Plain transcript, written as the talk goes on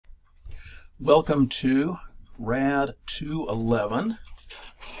Welcome to RAD 211.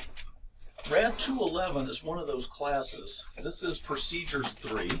 RAD 211 is one of those classes. This is Procedures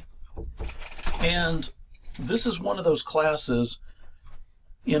 3. And this is one of those classes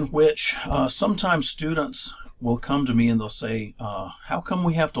in which sometimes students will come to me and they'll say, how come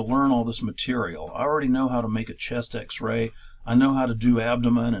we have to learn all this material? I already know how to make a chest x-ray. I know how to do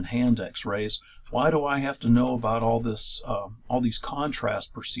abdomen and hand x-rays. Why do I have to know about all this, all these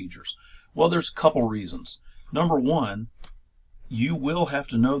contrast procedures? Well, there's a couple reasons. Number one, you will have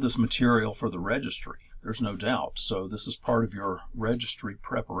to know this material for the registry. There's no doubt. So this is part of your registry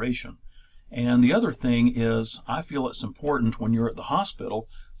preparation. And the other thing is, I feel it's important when you're at the hospital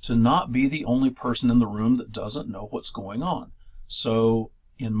to not be the only person in the room that doesn't know what's going on. So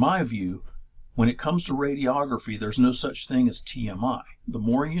in my view, when it comes to radiography, there's no such thing as TMI. The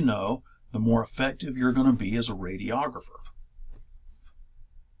more you know, the more effective you're going to be as a radiographer.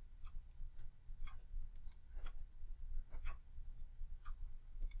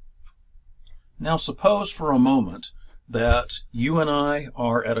 Now suppose for a moment that you and I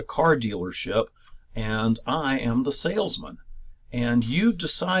are at a car dealership and I am the salesman, and you've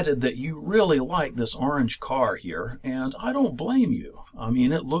decided that you really like this orange car here, and I don't blame you. I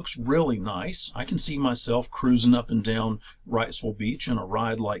mean, it looks really nice. I can see myself cruising up and down Wrightsville Beach in a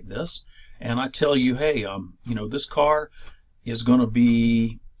ride like this, and I tell you, hey, you know, this car is going to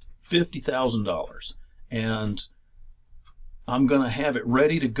be $50,000 and I'm going to have it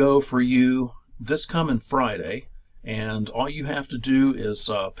ready to go for you this coming Friday, and all you have to do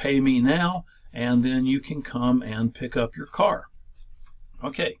is pay me now, and then you can come and pick up your car.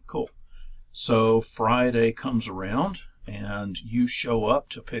 Okay, cool. So Friday comes around and you show up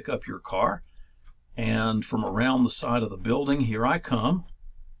to pick up your car, and from around the side of the building, here I come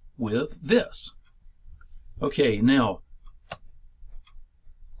with this. Okay, now,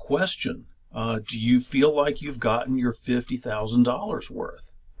 question, do you feel like you've gotten your $50,000 worth?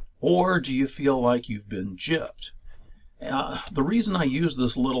 Or do you feel like you've been gypped? The reason I use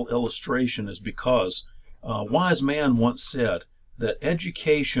this little illustration is because a wise man once said that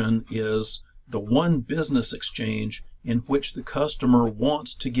education is the one business exchange in which the customer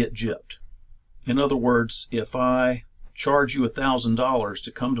wants to get gypped. In other words, if I charge you $1,000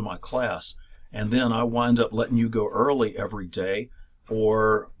 to come to my class and then I wind up letting you go early every day,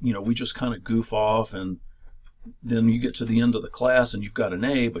 or you know, we just kind of goof off and then you get to the end of the class and you've got an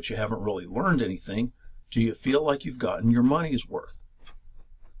A, but you haven't really learned anything, do you feel like you've gotten your money's worth?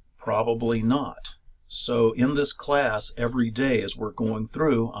 Probably not. So in this class, every day as we're going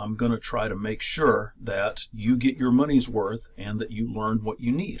through, I'm going to try to make sure that you get your money's worth and that you learn what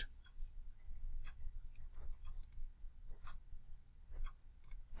you need.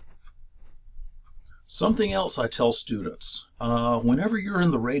 Something else I tell students, whenever you're in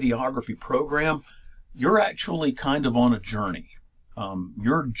the radiography program, you're actually kind of on a journey.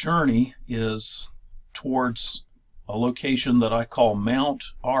 Your journey is towards a location that I call Mount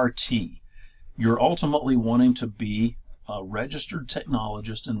RT. You're ultimately wanting to be a registered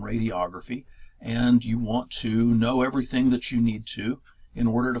technologist in radiography, and you want to know everything that you need to in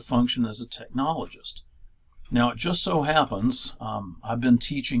order to function as a technologist. Now, it just so happens, I've been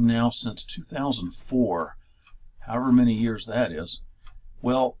teaching now since 2004, however many years that is.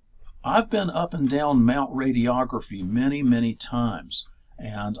 Well, I've been up and down Mount Radiography many, many times,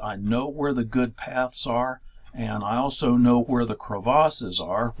 and I know where the good paths are, and I also know where the crevasses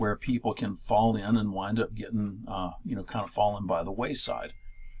are, where people can fall in and wind up getting, you know, kind of falling by the wayside.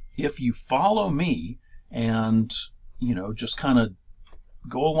 If you follow me and, you know, just kind of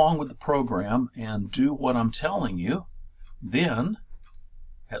go along with the program and do what I'm telling you, then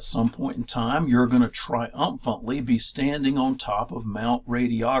at some point in time, you're going to triumphantly be standing on top of Mount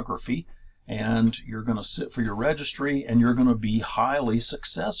Radiography, and you're going to sit for your registry, and you're going to be highly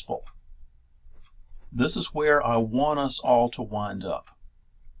successful. This is where I want us all to wind up.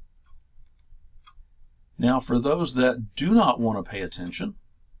 Now, for those that do not want to pay attention,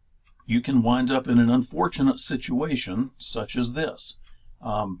 you can wind up in an unfortunate situation such as this.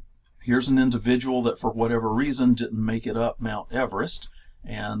 Here's an individual that for whatever reason didn't make it up Mount Everest,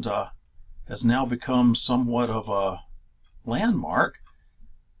 and has now become somewhat of a landmark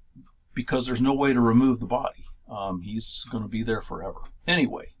because there's no way to remove the body. He's going to be there forever.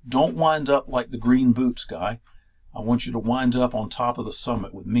 Anyway, don't wind up like the green boots guy. I want you to wind up on top of the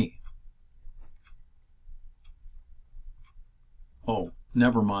summit with me. Oh,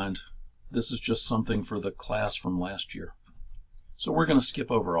 never mind. This is just something for the class from last year. So we're going to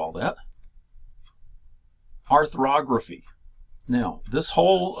skip over all that. Arthrography. Now, this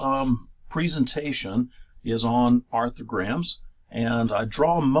whole presentation is on arthrograms, And I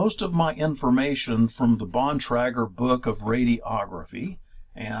draw most of my information from the Bontrager Book of Radiography,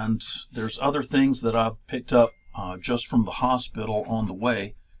 and there's other things that I've picked up just from the hospital on the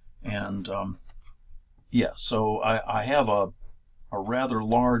way. And yeah, so I have a rather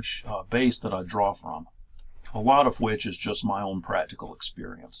large base that I draw from, a lot of which is just my own practical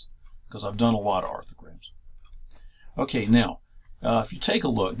experience, because I've done a lot of arthrograms. Okay, now, if you take a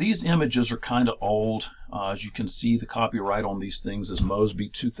look, these images are kind of old. As you can see, the copyright on these things is Mosby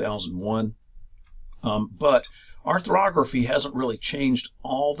 2001. But arthrography hasn't really changed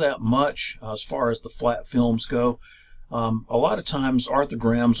all that much as far as the flat films go. A lot of times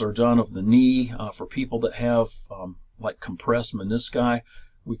arthrograms are done of the knee for people that have like compressed menisci.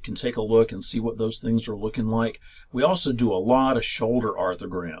 We can take a look and see what those things are looking like. We also do a lot of shoulder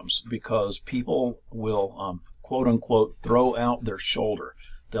arthrograms because people will quote unquote throw out their shoulder.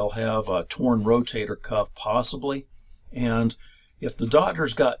 They'll have a torn rotator cuff possibly, and if the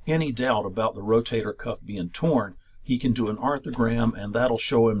doctor's got any doubt about the rotator cuff being torn, he can do an arthrogram, and that'll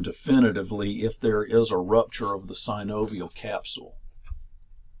show him definitively if there is a rupture of the synovial capsule.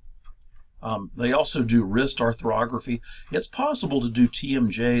 They also do wrist arthrography. It's possible to do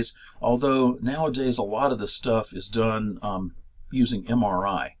TMJs, although nowadays a lot of this stuff is done using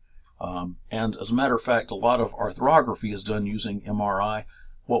MRI. And as a matter of fact, a lot of arthrography is done using MRI.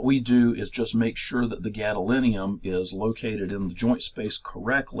 What we do is just make sure that the gadolinium is located in the joint space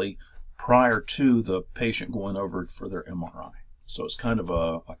correctly prior to the patient going over for their MRI. So it's kind of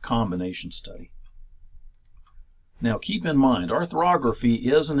a combination study. Now keep in mind,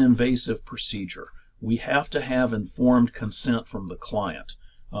 arthrography is an invasive procedure. We have to have informed consent from the client.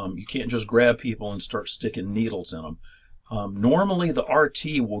 You can't just grab people and start sticking needles in them. Normally the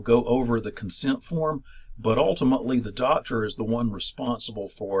RT will go over the consent form, but ultimately the doctor is the one responsible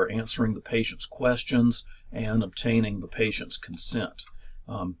for answering the patient's questions and obtaining the patient's consent.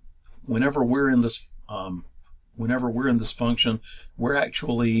 Whenever we're in this function, we're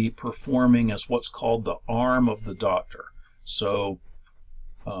actually performing as what's called the arm of the doctor. So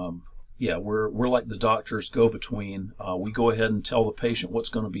yeah, we're like the doctor's go-between. We go ahead and tell the patient what's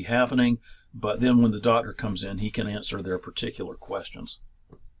going to be happening, but then when the doctor comes in, he can answer their particular questions.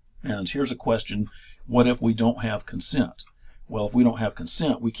 And here's a question: what if we don't have consent? Well, if we don't have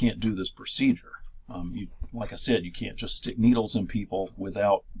consent, we can't do this procedure. Like I said, you can't just stick needles in people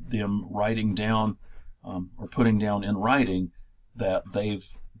without them writing down or putting down in writing that the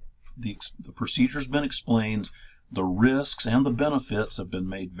procedure's been explained, the risks and the benefits have been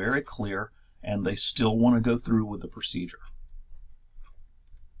made very clear, and they still want to go through with the procedure.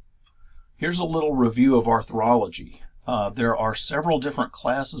 Here's a little review of arthrology. There are several different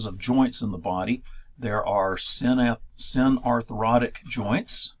classes of joints in the body. There are synarthrotic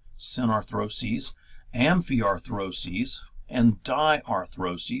joints, synarthroses, amphiarthroses, and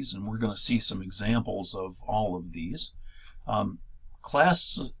diarthroses, and we're going to see some examples of all of these.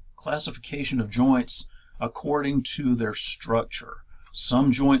 Classification of joints according to their structure.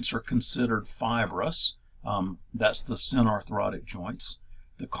 Some joints are considered fibrous. That's the synarthrotic joints.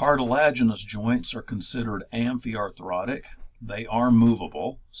 The cartilaginous joints are considered amphiarthrotic. They are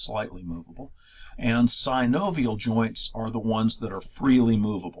movable, slightly movable. And synovial joints are the ones that are freely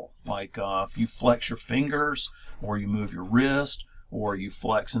movable. Like if you flex your fingers, or you move your wrist, or you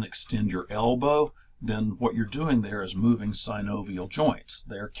flex and extend your elbow, then what you're doing there is moving synovial joints.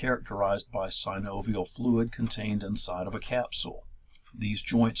 They're characterized by synovial fluid contained inside of a capsule. These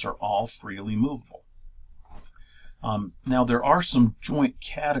joints are all freely movable. Now there are some joint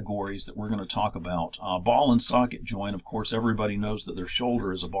categories that we're going to talk about. Ball and socket joint, of course everybody knows that their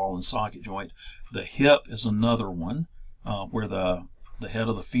shoulder is a ball and socket joint. The hip is another one, where the head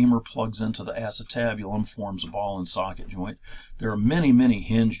of the femur plugs into the acetabulum, forms a ball and socket joint. There are many, many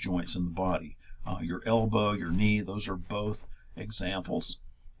hinge joints in the body. Your elbow, your knee, those are both examples.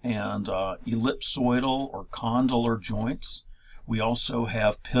 And ellipsoidal or condylar joints. We also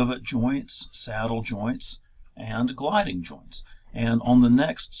have pivot joints, saddle joints, and gliding joints. And on the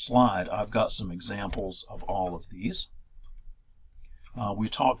next slide, I've got some examples of all of these. We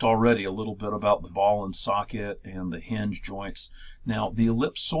talked already a little bit about the ball and socket and the hinge joints. Now, the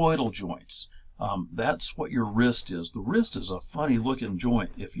ellipsoidal joints, that's what your wrist is. The wrist is a funny looking joint.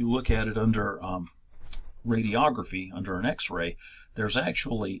 If you look at it under radiography, under an x-ray, there's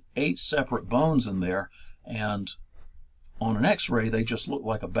actually 8 separate bones in there, and on an x-ray they just look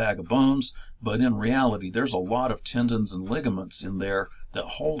like a bag of bones, but in reality there's a lot of tendons and ligaments in there that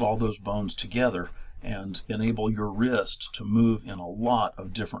hold all those bones together and enable your wrist to move in a lot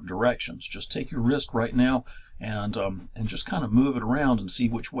of different directions. Just take your wrist right now and just kind of move it around and see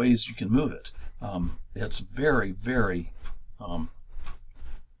which ways you can move it. It's very, very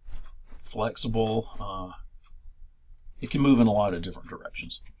flexible. It can move in a lot of different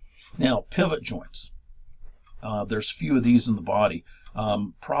directions. Now, pivot joints. There's a few of these in the body.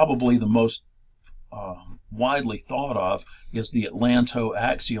 Probably the most widely thought of is the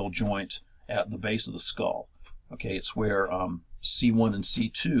atlantoaxial joint at the base of the skull. Okay, it's where C1 and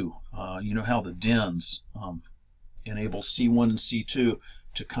C2, you know how the DENS enable C1 and C2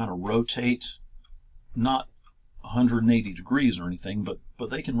 to kind of rotate, not 180 degrees or anything, but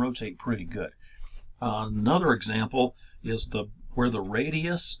they can rotate pretty good. Another example is where the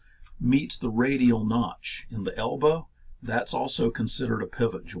radius meets the radial notch in the elbow. That's also considered a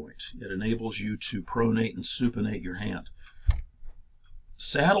pivot joint. It enables you to pronate and supinate your hand.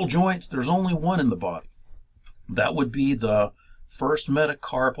 Saddle joints, there's only one in the body. That would be the first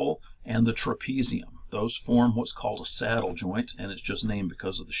metacarpal and the trapezium. Those form what's called a saddle joint, and it's just named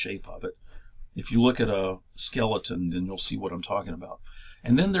because of the shape of it. If you look at a skeleton, then you'll see what I'm talking about.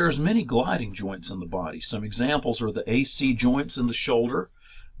 And then there's many gliding joints in the body. Some examples are the AC joints in the shoulder,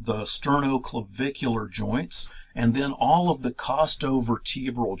 the sternoclavicular joints, and then all of the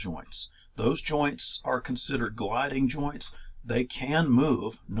costovertebral joints. Those joints are considered gliding joints. They can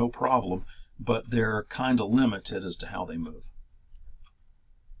move, no problem, but they're kind of limited as to how they move.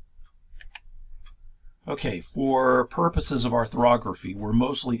 Okay, for purposes of arthrography, we're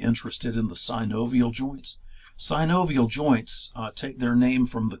mostly interested in the synovial joints. Synovial joints take their name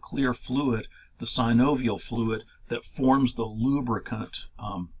from the clear fluid, the synovial fluid, that forms the lubricant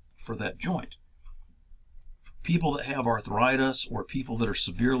for that joint. People that have arthritis or people that are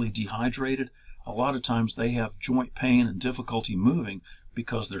severely dehydrated, a lot of times they have joint pain and difficulty moving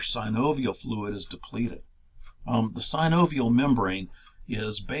because their synovial fluid is depleted. The synovial membrane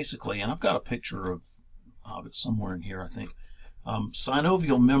is basically, and I've got a picture of it somewhere in here, I think.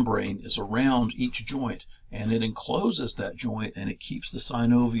 Synovial membrane is around each joint, and it encloses that joint, and it keeps the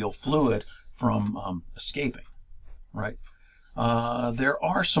synovial fluid from escaping, right? There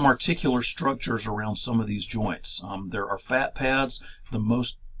are some articular structures around some of these joints. There are fat pads. The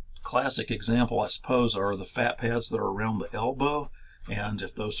most classic example, I suppose, are the fat pads that are around the elbow, and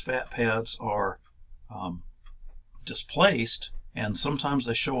if those fat pads are displaced, and sometimes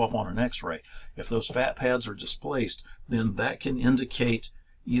they show up on an x-ray, if those fat pads are displaced, then that can indicate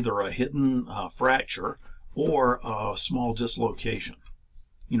either a hidden fracture or a small dislocation.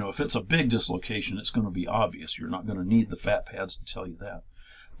 You know, if it's a big dislocation, it's going to be obvious. You're not going to need the fat pads to tell you that.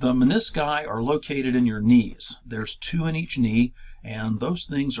 The menisci are located in your knees. There's 2 in each knee, and those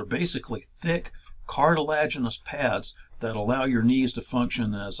things are basically thick, cartilaginous pads that allow your knees to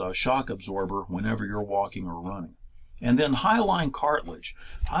function as a shock absorber whenever you're walking or running. And then hyaline cartilage.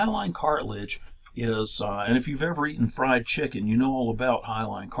 Hyaline cartilage is, and if you've ever eaten fried chicken, you know all about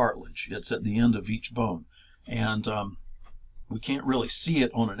hyaline cartilage. It's at the end of each bone. And we can't really see it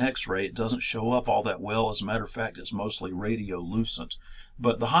on an x-ray. It doesn't show up all that well. As a matter of fact, it's mostly radiolucent.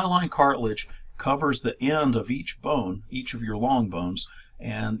 But the hyaline cartilage covers the end of each bone, each of your long bones,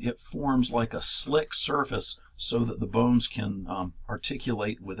 and it forms like a slick surface so that the bones can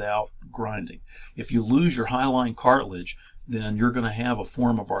articulate without grinding. If you lose your hyaline cartilage, then you're going to have a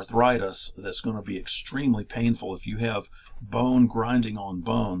form of arthritis that's going to be extremely painful. If you have bone grinding on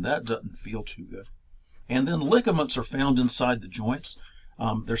bone, that doesn't feel too good. And then ligaments are found inside the joints.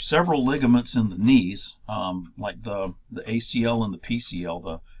 There's several ligaments in the knees, like the ACL and the PCL,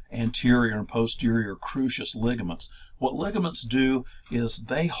 the anterior and posterior cruciate ligaments. What ligaments do is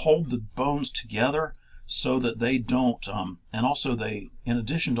they hold the bones together so that they don't, and also they, in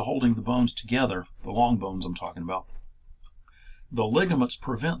addition to holding the bones together, the long bones I'm talking about, the ligaments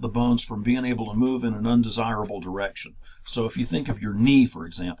prevent the bones from being able to move in an undesirable direction. So if you think of your knee, for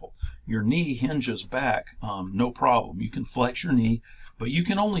example, your knee hinges back, no problem. You can flex your knee, but you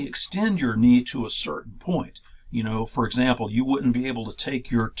can only extend your knee to a certain point. You know, for example, you wouldn't be able to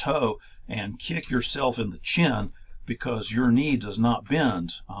take your toe and kick yourself in the chin because your knee does not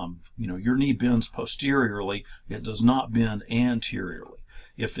bend. You know, your knee bends posteriorly. It does not bend anteriorly.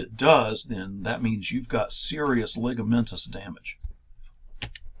 If it does, then that means you've got serious ligamentous damage.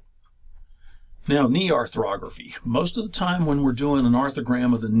 Now, knee arthrography. Most of the time when we're doing an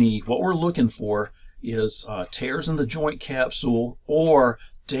arthrogram of the knee, what we're looking for is tears in the joint capsule or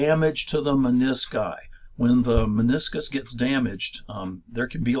damage to the menisci. When the meniscus gets damaged, there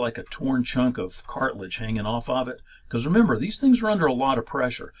can be like a torn chunk of cartilage hanging off of it. Because remember, these things are under a lot of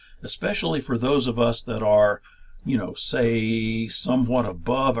pressure, especially for those of us that are, you know, say somewhat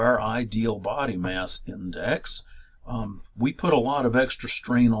above our ideal body mass index. We put a lot of extra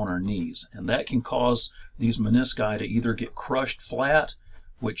strain on our knees, and that can cause these menisci to either get crushed flat,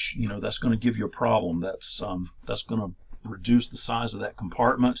 which, you know, that's going to give you a problem. That's going to reduce the size of that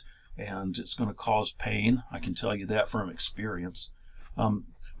compartment, and it's going to cause pain. I can tell you that from experience.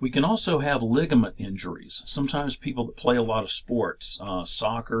 We can also have ligament injuries. Sometimes people that play a lot of sports,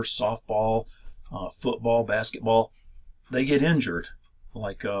 soccer, softball, football, basketball, they get injured,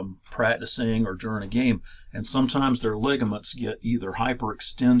 like practicing or during a game, and sometimes their ligaments get either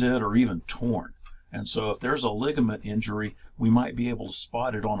hyperextended or even torn. And so if there's a ligament injury, we might be able to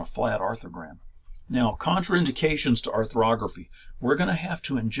spot it on a flat arthrogram. Now, contraindications to arthrography. We're going to have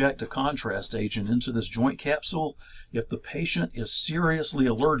to inject a contrast agent into this joint capsule. If the patient is seriously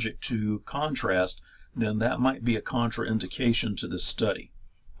allergic to contrast, then that might be a contraindication to this study.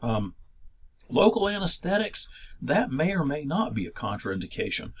 Local anesthetics, that may or may not be a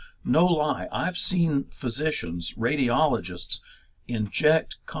contraindication. No lie, I've seen physicians, radiologists,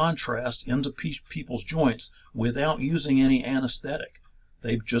 inject contrast into people's joints without using any anesthetic.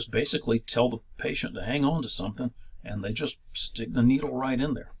 They just basically tell the patient to hang on to something, and they just stick the needle right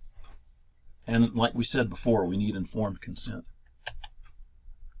in there. And like we said before, we need informed consent.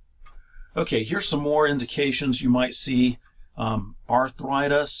 Okay, here's some more indications you might see.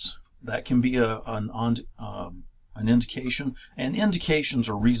 Arthritis, that can be an indication, and indications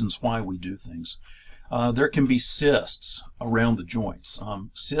are reasons why we do things. There can be cysts around the joints.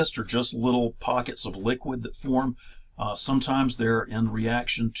 Cysts are just little pockets of liquid that form. Sometimes they're in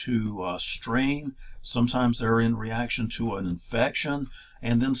reaction to strain, sometimes they're in reaction to an infection,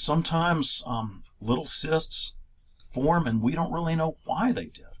 and then sometimes little cysts form and we don't really know why they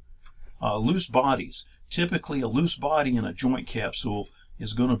did. Loose bodies. Typically a loose body in a joint capsule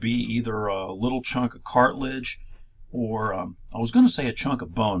is going to be either a little chunk of cartilage or I was going to say a chunk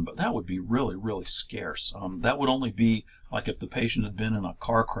of bone, but that would be really, really scarce. That would only be like if the patient had been in a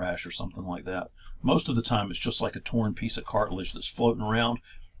car crash or something like that. Most of the time it's just like a torn piece of cartilage that's floating around,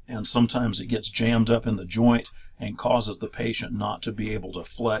 and sometimes it gets jammed up in the joint and causes the patient not to be able to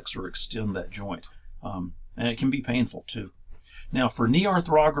flex or extend that joint. And it can be painful too. Now for knee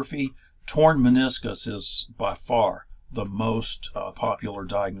arthrography, torn meniscus is by far the most popular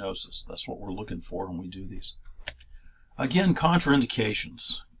diagnosis. That's what we're looking for when we do these. Again,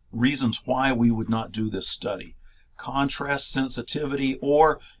 contraindications, reasons why we would not do this study. Contrast sensitivity,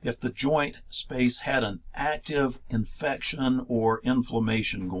 or if the joint space had an active infection or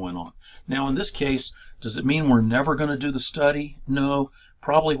inflammation going on. Now in this case, does it mean we're never going to do the study? No.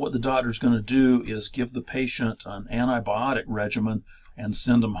 Probably what the doctor's going to do is give the patient an antibiotic regimen and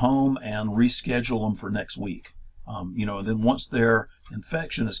send them home and reschedule them for next week. And then once their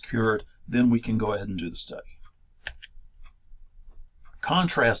infection is cured, then we can go ahead and do the study.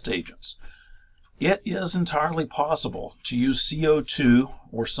 Contrast agents. It is entirely possible to use CO2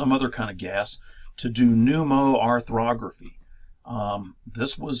 or some other kind of gas to do pneumoarthrography.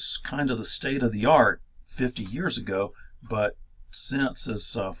 This was kind of the state of the art 50 years ago, but since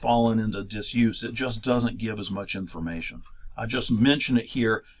has fallen into disuse. It just doesn't give as much information. I just mention it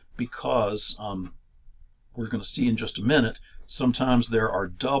here because we're going to see in just a minute, sometimes there are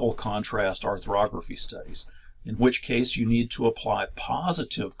double contrast arthrography studies, in which case you need to apply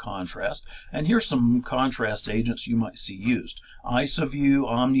positive contrast. And here's some contrast agents you might see used. IsoView,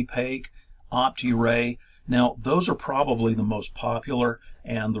 OmniPake, OptiRay. Now, those are probably the most popular,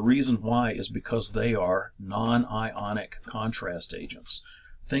 and the reason why is because they are non-ionic contrast agents.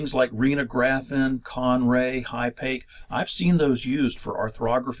 Things like Radiographic, Conray, HiPake, I've seen those used for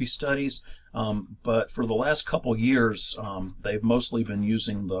arthrography studies, but for the last couple years, they've mostly been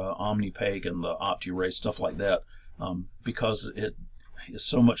using the OmniPake and the OptiRay, stuff like that, because it is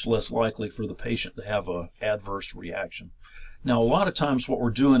so much less likely for the patient to have an adverse reaction. Now, a lot of times what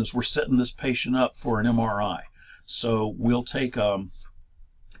we're doing is we're setting this patient up for an MRI. So we'll take something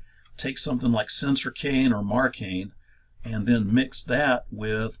like Sensorcaine or Marcaine and then mix that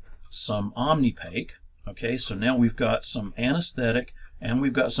with some OmniPake. Okay, so now we've got some anesthetic and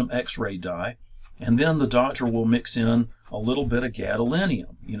we've got some X-ray dye, and then the doctor will mix in a little bit of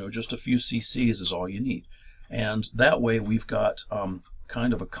gadolinium. Just a few cc's is all you need, and that way we've got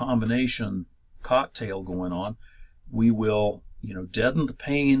kind of a combination cocktail going on. We will deaden the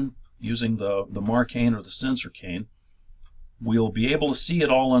pain using the Marcaine or the Sensorcaine. We'll be able to see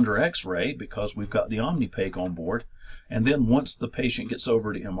it all under X-ray because we've got the OmniPake on board, and then once the patient gets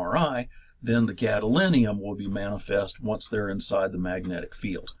over to MRI, then the gadolinium will be manifest once they're inside the magnetic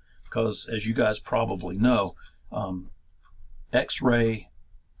field. Because as you guys probably know, X-ray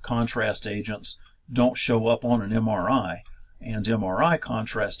contrast agents don't show up on an MRI, and MRI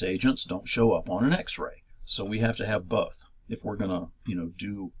contrast agents don't show up on an X-ray. So we have to have both. If we're going to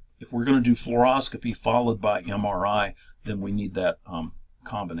do fluoroscopy followed by MRI, then we need that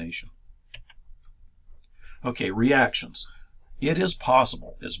combination. Okay, reactions. It is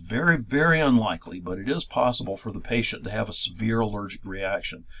possible, it's very, very unlikely, but it is possible for the patient to have a severe allergic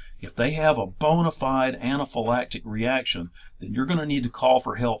reaction. If they have a bona fide anaphylactic reaction, then you're going to need to call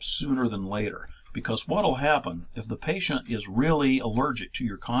for help sooner than later. Because what will happen, if the patient is really allergic to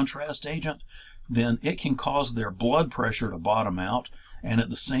your contrast agent, then it can cause their blood pressure to bottom out, and at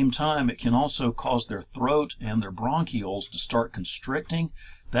the same time it can also cause their throat and their bronchioles to start constricting.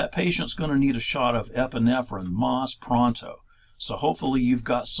 That patient's going to need a shot of epinephrine mas pronto. So hopefully you've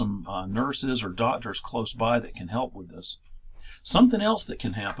got some nurses or doctors close by that can help with this. Something else that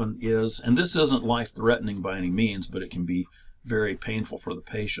can happen is, and this isn't life-threatening by any means, but it can be very painful for the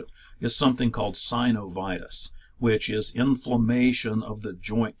patient, is something called synovitis, which is inflammation of the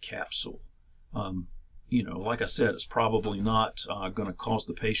joint capsule. Like I said, it's probably not going to cause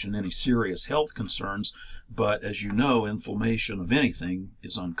the patient any serious health concerns, but as you know, inflammation of anything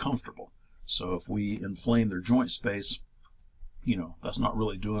is uncomfortable. So if we inflame their joint space, that's not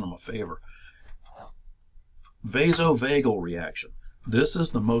really doing them a favor. Vasovagal reaction. This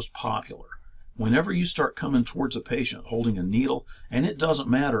is the most popular. Whenever you start coming towards a patient holding a needle, and it doesn't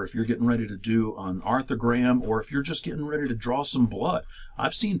matter if you're getting ready to do an arthrogram or if you're just getting ready to draw some blood.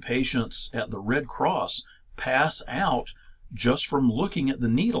 I've seen patients at the Red Cross pass out just from looking at the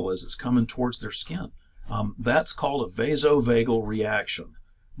needle as it's coming towards their skin. That's called a vasovagal reaction.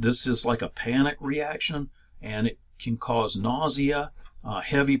 This is like a panic reaction, and it can cause nausea,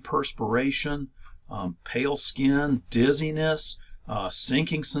 heavy perspiration, pale skin, dizziness,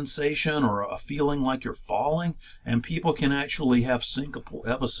 sinking sensation, or a feeling like you're falling, and people can actually have syncopal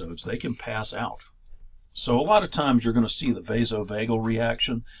episodes. They can pass out. So a lot of times you're going to see the vasovagal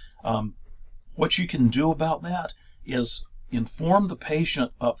reaction. What you can do about that is inform the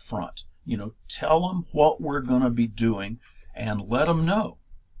patient up front. Tell them what we're going to be doing and let them know.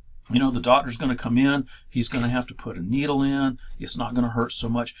 The doctor's going to come in, he's going to have to put a needle in, it's not going to hurt so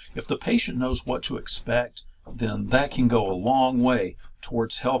much. If the patient knows what to expect, then that can go a long way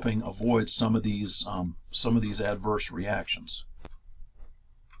towards helping avoid some of these adverse reactions.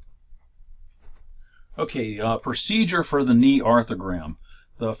 Okay, procedure for the knee arthrogram.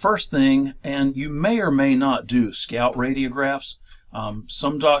 The first thing, and you may or may not do scalp radiographs.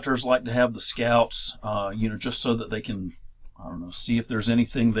 Some doctors like to have the scalps, just so that they can see if there's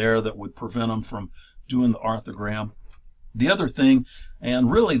anything there that would prevent them from doing the arthrogram. The other thing,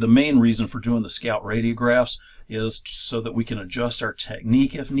 and really the main reason for doing the scalp radiographs, is so that we can adjust our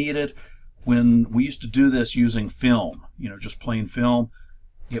technique if needed. When we used to do this using film, just plain film,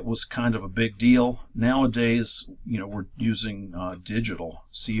 it was kind of a big deal. Nowadays, we're using digital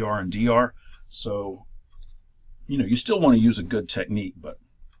CR and DR, so you still want to use a good technique, but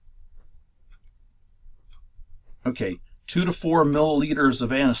okay. 2 to 4 milliliters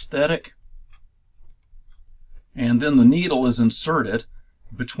of anesthetic, and then the needle is inserted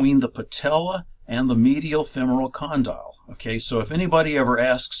between the patella and the medial femoral condyle. Okay, so if anybody ever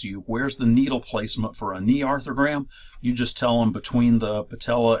asks you where's the needle placement for a knee arthrogram, you just tell them between the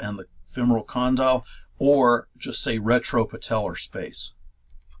patella and the femoral condyle, or just say retropatellar space.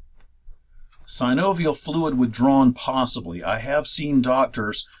 Synovial fluid withdrawn possibly. I have seen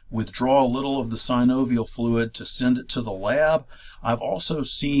doctors withdraw a little of the synovial fluid to send it to the lab. I've also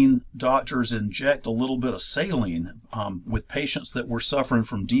seen doctors inject a little bit of saline with patients that were suffering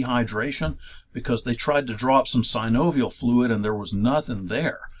from dehydration because they tried to drop some synovial fluid and there was nothing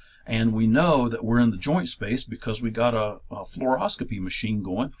there. And we know that we're in the joint space because we got a fluoroscopy machine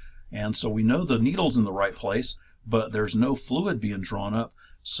going, and so we know the needle's in the right place, but there's no fluid being drawn up.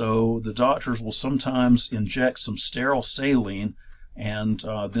 So the doctors will sometimes inject some sterile saline and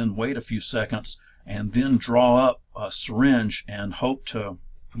then wait a few seconds and then draw up a syringe and hope to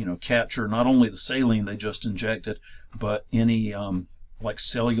capture not only the saline they just injected, but any like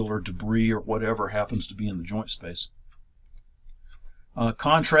cellular debris or whatever happens to be in the joint space.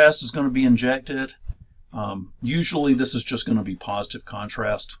 Contrast is going to be injected. Usually this is just going to be positive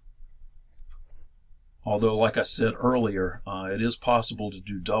contrast. Although, like I said earlier, it is possible to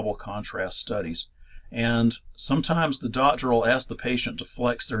do double contrast studies. And sometimes the doctor will ask the patient to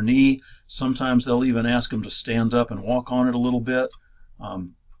flex their knee. Sometimes they'll even ask them to stand up and walk on it a little bit.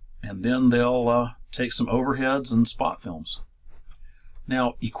 And then they'll take some overheads and spot films.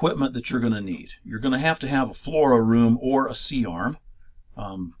 Now, equipment that you're going to need. You're going to have a fluoro room or a C-arm.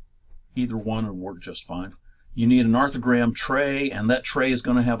 Either one will work just fine. You need an arthrogram tray, and that tray is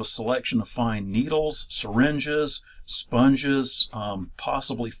going to have a selection of fine needles, syringes, sponges,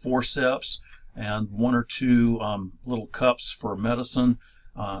 possibly forceps, and 1 or 2 little cups for medicine.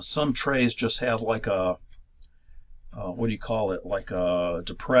 Some trays just have like a, like a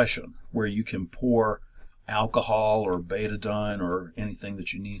depression where you can pour alcohol or betadine or anything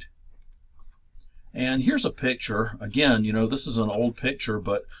that you need. And here's a picture. Again, you know, this is an old picture,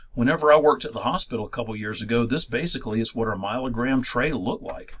 but whenever I worked at the hospital a couple years ago, this basically is what our myelogram tray looked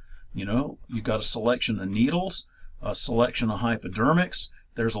like. You know, you got a selection of needles, a selection of hypodermics.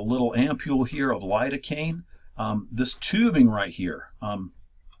 There's a little ampule here of lidocaine. This tubing right here.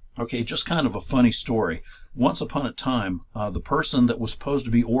 Okay, just kind of a funny story. Once upon a time, the person that was supposed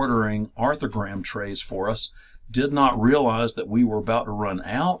to be ordering arthrogram trays for us did not realize that we were about to run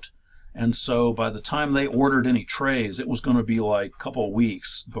out. And so by the time they ordered any trays, it was going to be like a couple of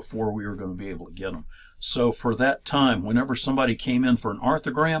weeks before we were going to be able to get them. So for that time, whenever somebody came in for an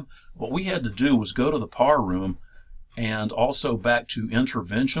arthrogram, what we had to do was go to the PAR room and also back to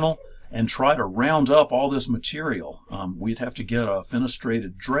interventional and try to round up all this material. We'd have to get a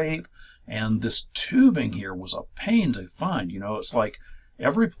fenestrated drape, and this tubing here was a pain to find. You know, it's like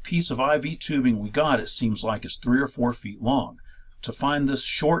every piece of IV tubing we got, it seems like it's 3 or 4 feet long. To find this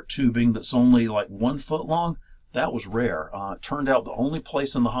short tubing that's only like 1 foot long, that was rare. It turned out the only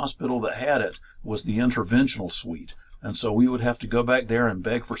place in the hospital that had it was the interventional suite, and so we would have to go back there and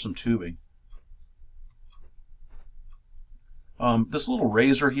beg for some tubing. This little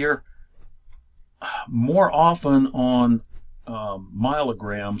razor here, more often on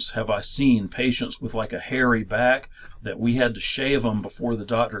myelograms have I seen patients with like a hairy back that we had to shave them before the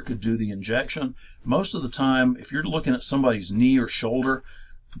doctor could do the injection. Most of the time, if you're looking at somebody's knee or shoulder,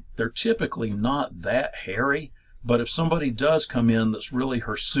 they're typically not that hairy, but if somebody does come in that's really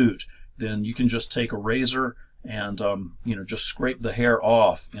hirsute, then you can just take a razor and you know, just scrape the hair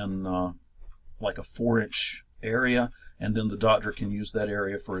off in like a 4-inch area, and then the doctor can use that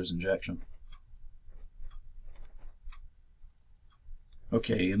area for his injection.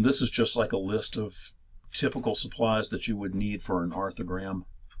 Okay, and this is just like a list of typical supplies that you would need for an arthrogram.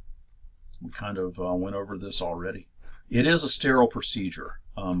 We kind of went over this already. It is a sterile procedure.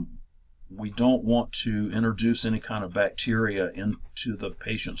 We don't want to introduce any kind of bacteria into the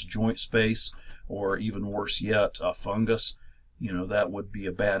patient's joint space, or even worse yet, a fungus. You know, that would be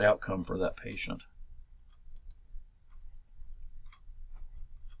a bad outcome for that patient.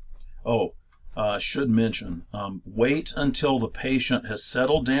 Oh, I should mention, wait until the patient has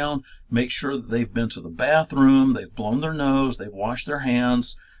settled down. Make sure that they've been to the bathroom, they've blown their nose, they've washed their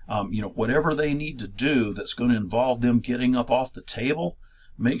hands. You know, whatever they need to do that's going to involve them getting up off the table,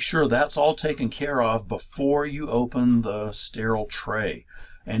 make sure that's all taken care of before you open the sterile tray.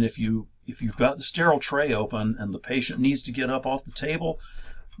 And if you've got the sterile tray open and the patient needs to get up off the table,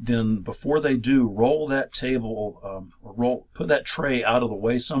 then before they do, roll that table, put that tray out of the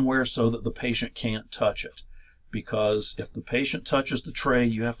way somewhere so that the patient can't touch it. Because if the patient touches the tray,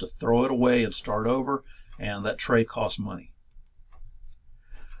 you have to throw it away and start over, and that tray costs money.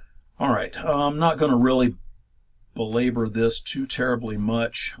 All right, I'm not going to really belabor this too terribly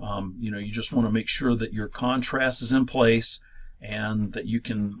much. You know, you just want to make sure that your contrast is in place and that you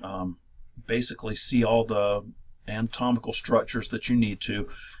can basically see all the anatomical structures that you need to.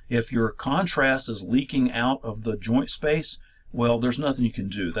 If your contrast is leaking out of the joint space, well, there's nothing you can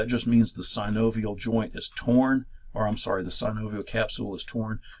do. That just means the synovial joint is torn, or I'm sorry, the synovial capsule is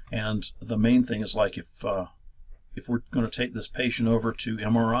torn. And the main thing is, like, if we're going to take this patient over to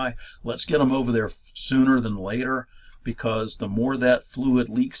MRI, let's get them over there sooner than later, because the more that fluid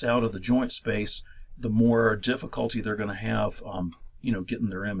leaks out of the joint space, the more difficulty they're going to have, you know,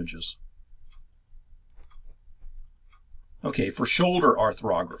 getting their images. Okay, for shoulder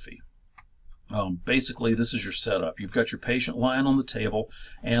arthrography, basically this is your setup. You've got your patient lying on the table,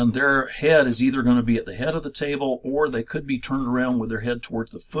 and their head is either going to be at the head of the table, or they could be turned around with their head towards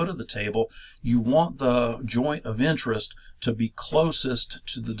the foot of the table. You want the joint of interest to be closest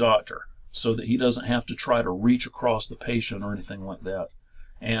to the doctor so that he doesn't have to try to reach across the patient or anything like that.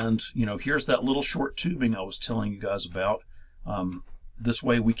 And, you know, here's that little short tubing I was telling you guys about. This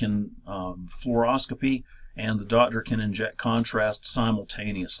way we can fluoroscopy, and the doctor can inject contrast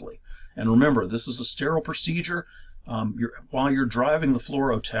simultaneously. And remember, this is a sterile procedure. While you're driving the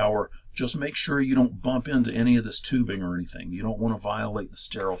fluoro tower, just make sure you don't bump into any of this tubing or anything. You don't want to violate the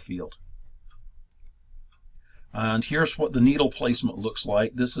sterile field. And here's what the needle placement looks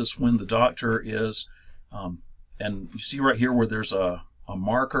like. This is when the doctor is, and you see right here where there's a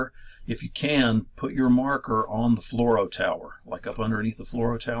marker. If you can, put your marker on the fluoro tower, like up underneath the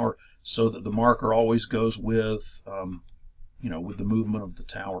fluoro tower, so that the marker always goes with, you know, with the movement of the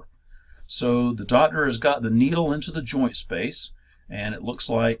tower. So the doctor has got the needle into the joint space, and it looks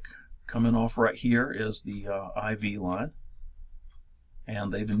like coming off right here is the IV line.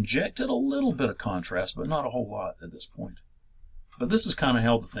 And they've injected a little bit of contrast, but not a whole lot at this point. But this is kind of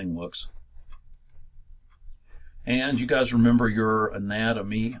how the thing looks. And you guys remember your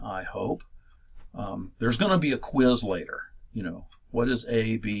anatomy, I hope. There's going to be a quiz later. You know, what is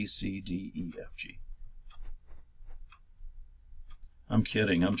A, B, C, D, E, F, G? I'm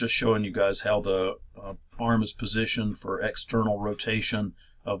kidding. I'm just showing you guys how the arm is positioned for external rotation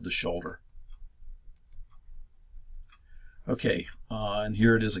of the shoulder. Okay, and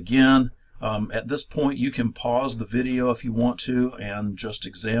here it is again. At this point, you can pause the video if you want to and just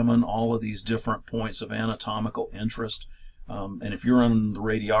examine all of these different points of anatomical interest. And if you're in the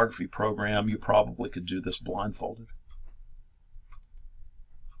radiography program, you probably could do this blindfolded.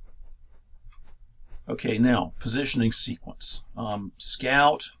 Okay, now, positioning sequence.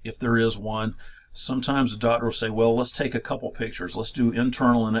 Scout, if there is one, sometimes the doctor will say, well, let's take a couple pictures. Let's do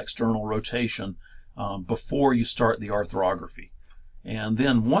internal and external rotation before you start the arthrography. And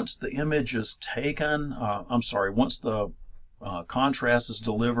then once the image is taken, once the contrast is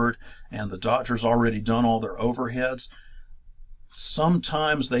delivered and the doctor's already done all their overheads,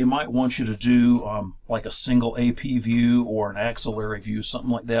 sometimes they might want you to do like a single AP view or an axillary view,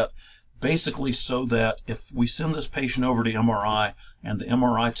 something like that, basically so that if we send this patient over to MRI and the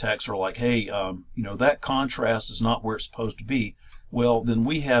MRI techs are like, hey, you know, that contrast is not where it's supposed to be, well, then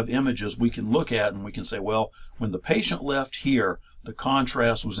we have images we can look at and we can say, well, when the patient left here, the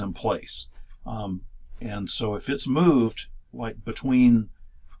contrast was in place. And so if it's moved like between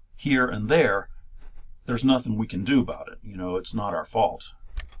here and there, there's nothing we can do about it. You know, it's not our fault.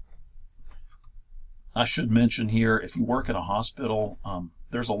 I should mention here, if you work in a hospital,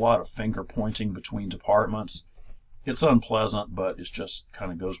 there's a lot of finger pointing between departments. It's unpleasant, but it just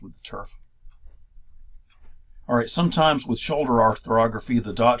kind of goes with the turf. All right, sometimes with shoulder arthrography,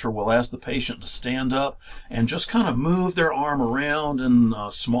 the doctor will ask the patient to stand up and just kind of move their arm around in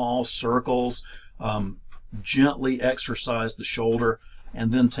small circles, gently exercise the shoulder,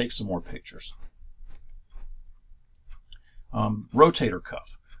 and then take some more pictures. Rotator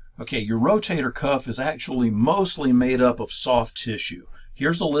cuff. Okay, your rotator cuff is actually mostly made up of soft tissue.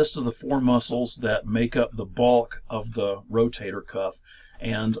 Here's a list of the 4 muscles that make up the bulk of the rotator cuff,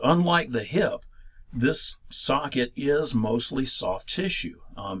 and unlike the hip, this socket is mostly soft tissue,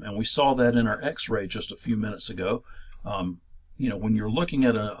 and we saw that in our x-ray just a few minutes ago. You know, when you're looking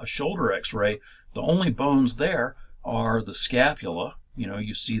at a shoulder x-ray, the only bones there are the scapula. You know,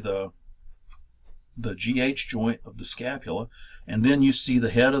 you see the GH joint of the scapula, and then you see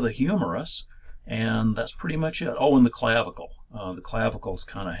the head of the humerus, and that's pretty much it. Oh, and the clavicle. The clavicle is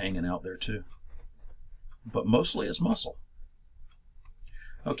kind of hanging out there too, but mostly it's muscle.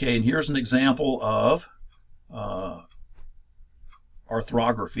 Okay, and here's an example of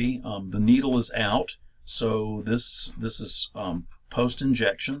arthrography. The needle is out, so this is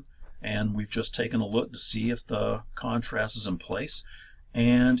post-injection, and we've just taken a look to see if the contrast is in place.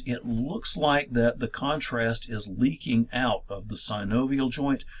 And it looks like that the contrast is leaking out of the synovial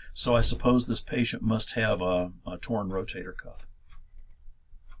joint, so I suppose this patient must have a torn rotator cuff.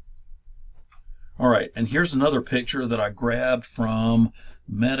 All right, and here's another picture that I grabbed from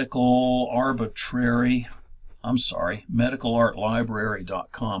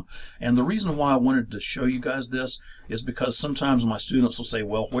medicalartlibrary.com. And the reason why I wanted to show you guys this is because sometimes my students will say,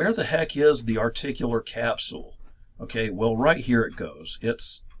 well, where the heck is the articular capsule? Okay, well, right here it goes.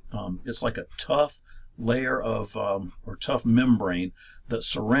 It's like a tough layer of, or tough membrane that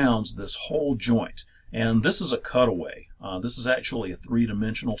surrounds this whole joint. And this is a cutaway. This is actually a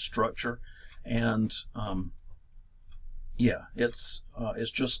 3-dimensional structure. And yeah, it's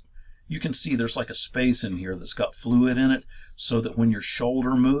just, you can see there's like a space in here that's got fluid in it, so that when your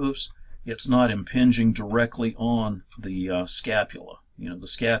shoulder moves, it's not impinging directly on the scapula. You know, the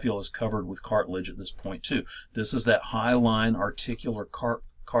scapula is covered with cartilage at this point too. This is that high-line articular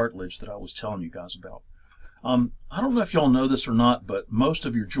cartilage that I was telling you guys about. I don't know if y'all know this or not, but most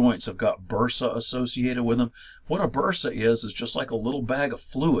of your joints have got bursa associated with them. What a bursa is just like a little bag of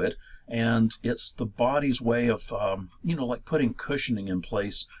fluid, and it's the body's way of, you know, like putting cushioning in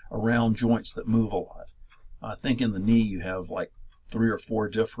place around joints that move a lot. I think in the knee you have like 3 or 4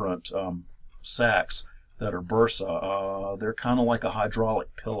 different sacs that are bursa. They're kind of like a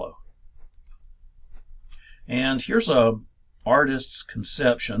hydraulic pillow. And here's a artist's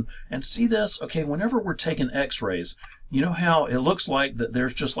conception. And see this? Okay, whenever we're taking x-rays, you know how it looks like that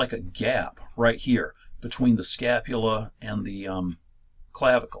there's just like a gap right here between the scapula and the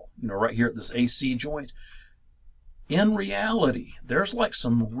clavicle, you know, right here at this AC joint. In reality, there's like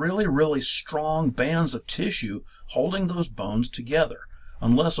some really, really strong bands of tissue holding those bones together.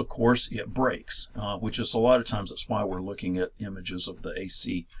 Unless, of course, it breaks, which is a lot of times that's why we're looking at images of the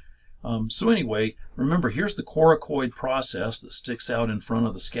AC. So anyway, remember, here's the coracoid process that sticks out in front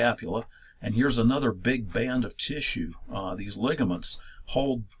of the scapula, And here's another big band of tissue. These ligaments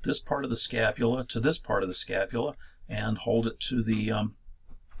hold this part of the scapula to this part of the scapula and hold it to the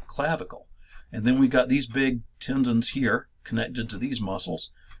clavicle. And then we've got these big tendons here connected to these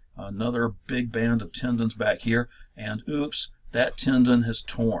muscles. Another big band of tendons back here, and oops, that tendon has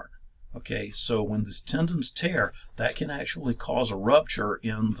torn. Okay, so when these tendons tear, that can actually cause a rupture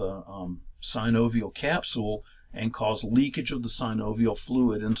in the synovial capsule and cause leakage of the synovial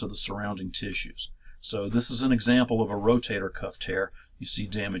fluid into the surrounding tissues. So this is an example of a rotator cuff tear. You see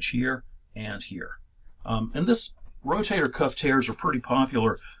damage here and here. And this rotator cuff tears are pretty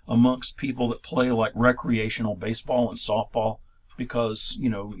popular amongst people that play like recreational baseball and softball, because, you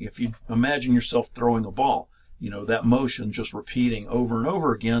know, if you imagine yourself throwing a ball, you know, that motion just repeating over and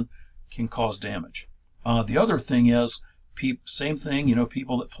over again can cause damage. The other thing is, same thing, you know,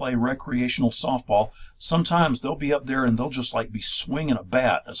 people that play recreational softball, sometimes they'll be up there and they'll just like be swinging a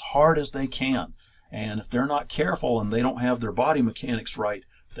bat as hard as they can. And if they're not careful and they don't have their body mechanics right,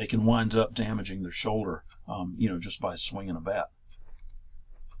 they can wind up damaging their shoulder, you know, just by swinging a bat.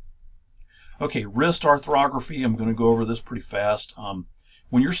 Okay, wrist arthrography, I'm going to go over this pretty fast.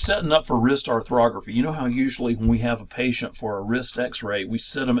 When you're setting up for wrist arthrography, you know how usually when we have a patient for a wrist x-ray, we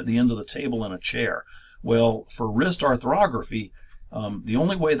sit them at the end of the table in a chair. Well, for wrist arthrography, the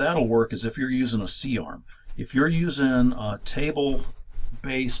only way that'll work is if you're using a C-arm. If you're using a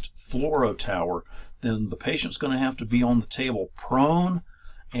table-based fluoro tower, then the patient's going to have to be on the table prone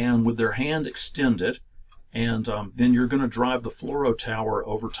and with their hand extended, and then you're going to drive the fluoro tower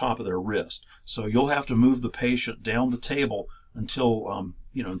over top of their wrist. So you'll have to move the patient down the table until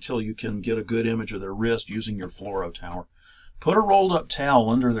until you can get a good image of their wrist using your fluoro tower. Put a rolled up towel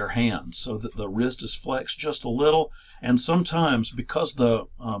under their hand so that the wrist is flexed just a little, and sometimes because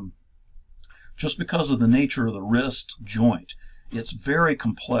just because of the nature of the wrist joint, it's very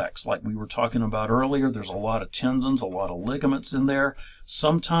complex. Like we were talking about earlier, there's a lot of tendons, a lot of ligaments in there.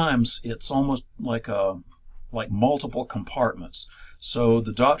 Sometimes it's almost like multiple compartments. So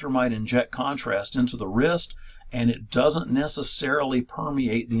the doctor might inject contrast into the wrist, and it doesn't necessarily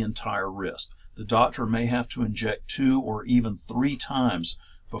permeate the entire wrist. The doctor may have to inject 2 or even 3 times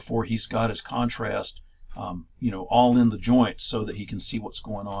before he's got his contrast, all in the joint so that he can see what's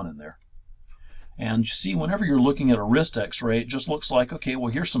going on in there. And you see, whenever you're looking at a wrist x-ray, it just looks like, okay,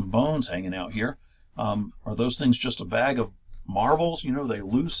 well, here's some bones hanging out here. Are those things just a bag of marbles? You know, they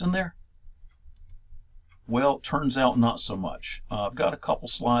loose in there? Well, it turns out not so much. I've got a couple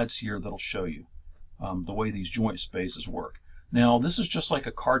slides here that'll show you the way these joint spaces work. Now, this is just like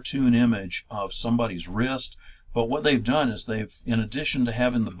a cartoon image of somebody's wrist, but what they've done is they've, in addition to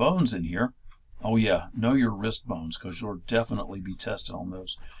having the bones in here, oh yeah, know your wrist bones, because you'll definitely be tested on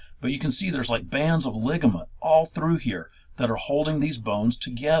those. But you can see there's like bands of ligament all through here that are holding these bones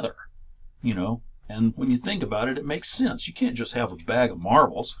together, you know. And when you think about it, it makes sense. You can't just have a bag of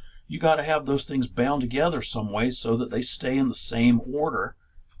marbles. You got to have those things bound together some way so that they stay in the same order.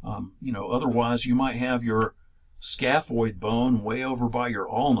 Otherwise you might have your scaphoid bone way over by your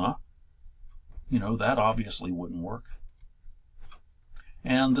ulna. You know, that obviously wouldn't work.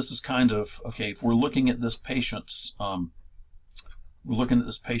 And this is kind of, okay, if we're looking at this patient's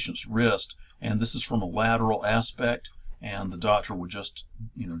wrist, and this is from a lateral aspect, and the doctor would just,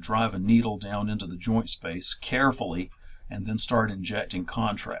 drive a needle down into the joint space carefully and then start injecting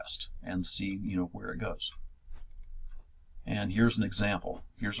contrast and see, where it goes. And here's an example.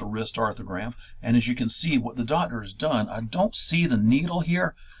 Here's a wrist arthrogram. And as you can see, what the doctor has done, I don't see the needle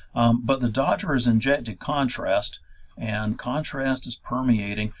here, but the doctor has injected contrast, and contrast is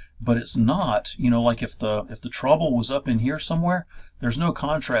permeating, but it's not, like if the trouble was up in here somewhere, there's no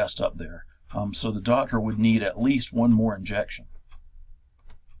contrast up there. So the doctor would need at least 1 more injection.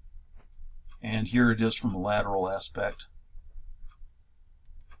 And here it is from a lateral aspect.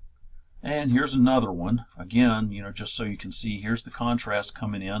 And here's another one. Again, just so you can see, here's the contrast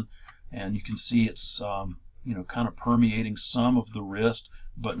coming in, and you can see it's, kind of permeating some of the wrist,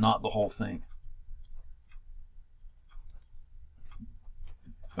 but not the whole thing.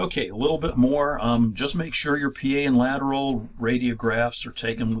 Okay, a little bit more. Just make sure your PA and lateral radiographs are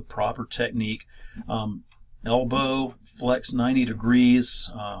taken with proper technique. Elbow, flex 90 degrees,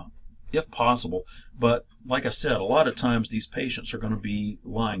 if possible. But like I said, a lot of times these patients are going to be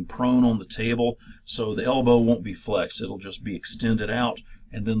lying prone on the table, so the elbow won't be flexed. It'll just be extended out,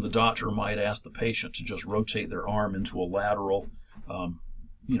 and then the doctor might ask the patient to just rotate their arm into a lateral,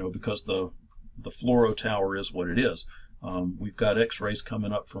 because the fluoro tower is what it is. We've got x-rays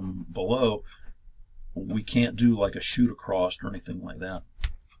coming up from below. We can't do like a shoot across or anything like that.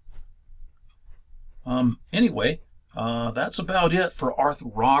 Anyway, That's about it for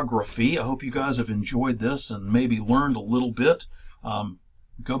arthrography. I hope you guys have enjoyed this and maybe learned a little bit.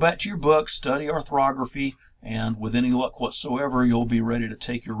 Go back to your book, study arthrography, and with any luck whatsoever, you'll be ready to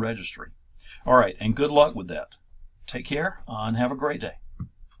take your registry. All right, and good luck with that. Take care and have a great day.